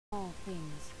All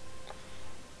things.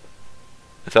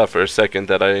 I thought for a second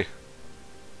that I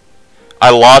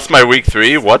lost my week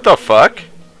 3. What the fuck?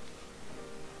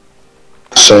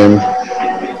 Same.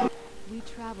 We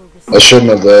travel the I same.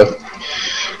 shouldn't have though.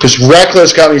 Because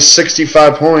Reckless got me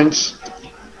 65 points.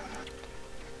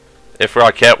 If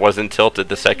Rocket wasn't tilted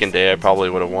the second day, I probably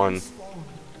would have won.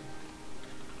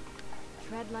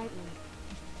 Tread lightly.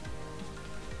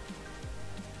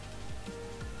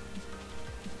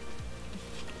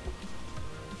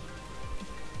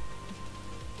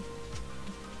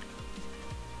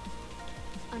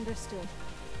 Understood.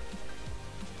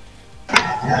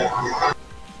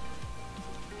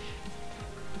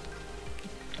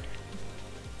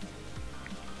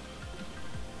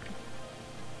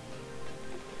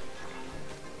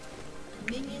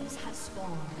 Minions have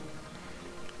spawned.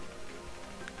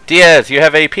 Diaz, you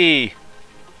have AP.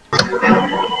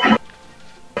 I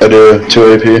do,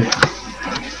 2 AP.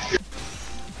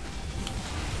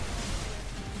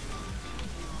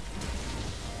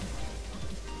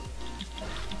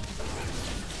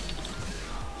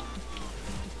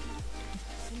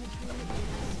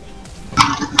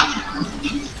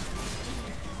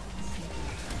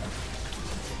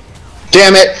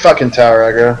 Damn it! Fucking tower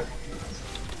aggro.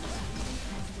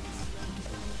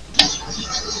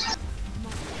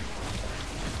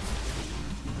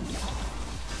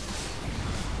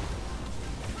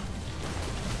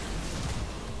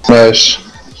 Nice.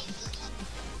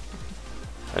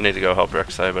 I need to go help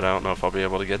Rek'Sai, but I don't know if I'll be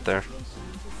able to get there.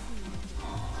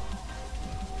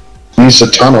 Use a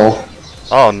tunnel.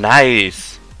 Oh,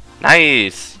 nice.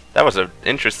 Nice. That was an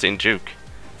interesting juke.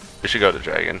 We should go to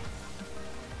Dragon.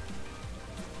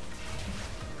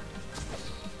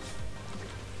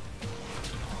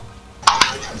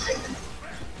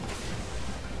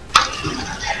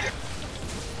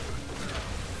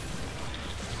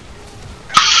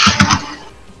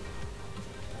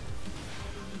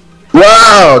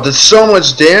 Wow, that's so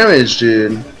much damage,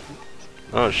 dude.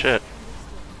 Oh, shit.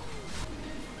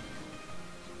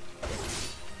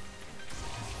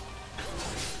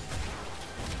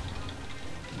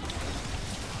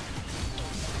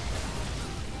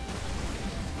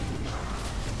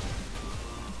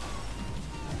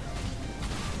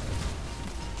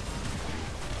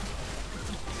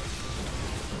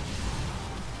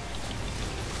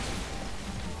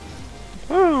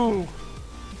 Woo!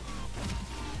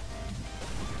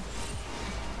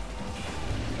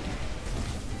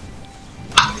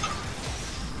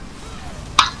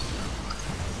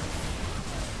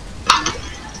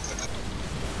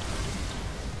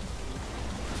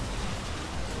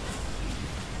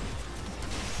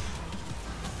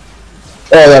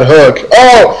 Oh, that hook.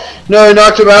 Oh! No, he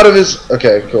knocked him out of his...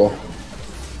 Okay, cool.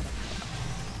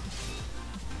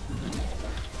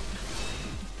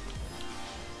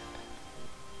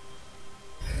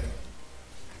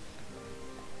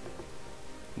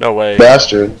 No way.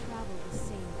 Bastard. Travel the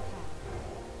same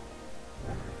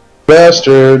path.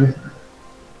 Bastard.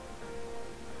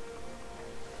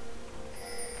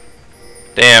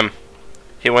 Damn.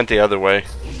 He went the other way.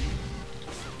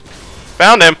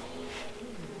 Found him!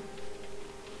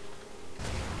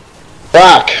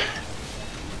 Fuck!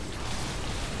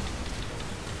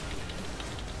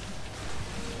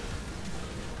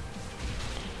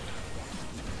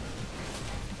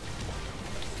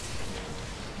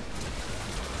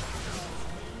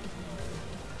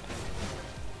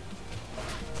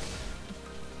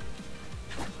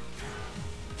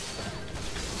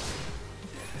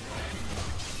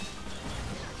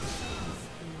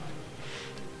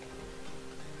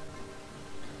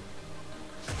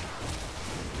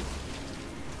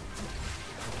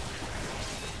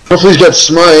 Hopefully he's got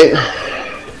smite.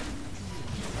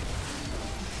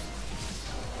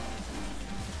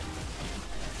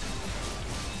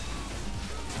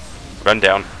 Run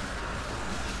down.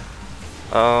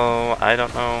 Oh, I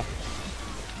don't know.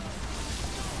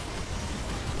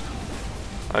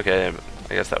 Okay,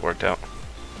 I guess that worked out.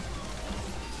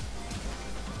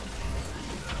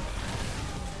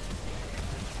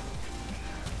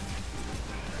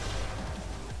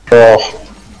 Oh.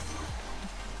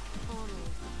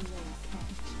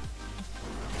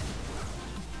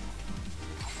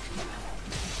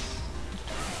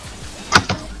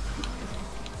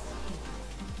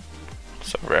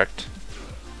 So wrecked.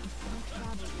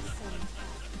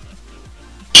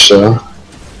 So.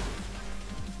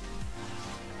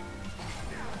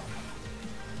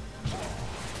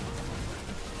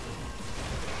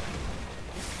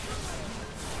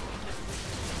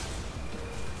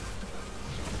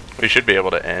 We should be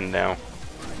able to end now.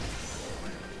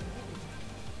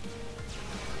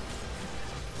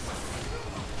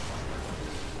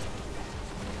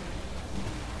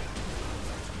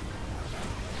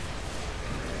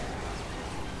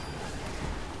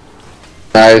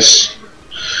 Nice.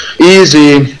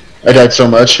 Easy. I died so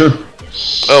much.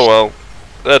 Oh well,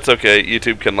 that's okay.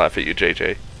 YouTube can laugh at you,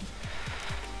 JJ.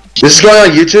 This is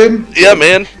going on YouTube? Yeah,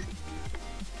 man.